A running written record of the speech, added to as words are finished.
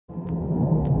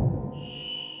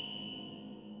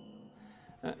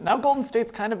Now Golden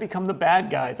State's kind of become the bad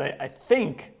guys, I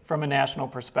think, from a national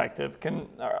perspective.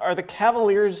 Are the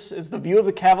Cavaliers, is the view of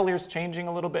the Cavaliers changing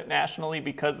a little bit nationally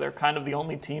because they're kind of the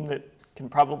only team that can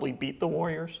probably beat the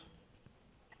Warriors?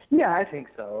 Yeah, I think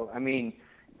so. I mean,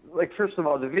 like, first of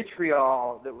all, the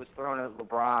vitriol that was thrown at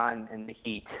LeBron and the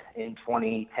Heat in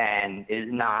 2010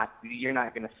 is not, you're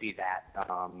not going to see that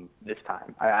this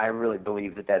time. I really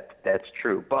believe that's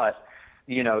true. But,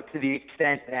 you know, to the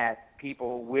extent that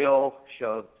people will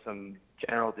show some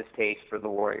general distaste for the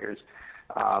Warriors,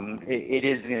 it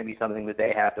is going to be something that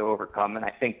they have to overcome. And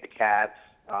I think the Cavs,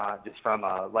 just from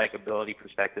a likability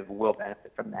perspective, will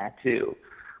benefit from that too.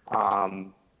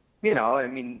 You know, I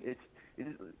mean,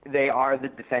 they are the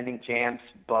defending champs,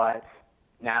 but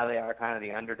now they are kind of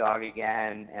the underdog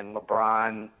again. And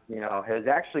LeBron, you know, has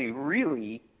actually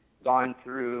really gone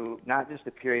through not just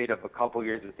a period of a couple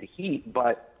years with the Heat,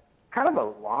 but kind of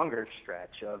a longer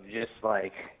stretch of just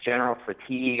like general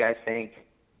fatigue, I think,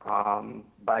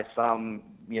 by some,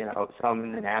 you know, some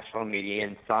in the national media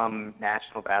and some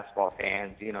national basketball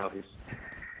fans. You know,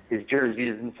 his jersey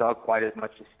doesn't sell quite as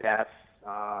much as Steph's.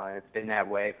 It's been that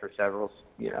way for several,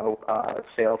 you know,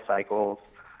 sales cycles.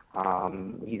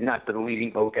 He's not the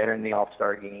leading vote-getter in the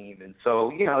All-Star game, and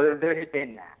so, you know, there has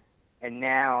been that. And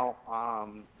now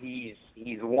he's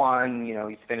won. You know,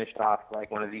 he's finished off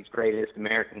like one of these greatest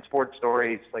American sports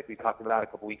stories, like we talked about a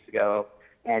couple weeks ago.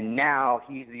 And now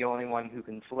he's the only one who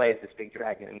can slay this big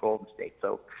dragon in Golden State.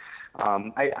 So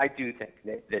I do think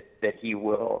that he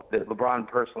will, that LeBron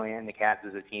personally and the Cavs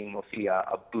as a team will see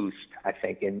a boost, I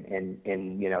think, in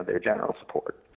you know, their general support.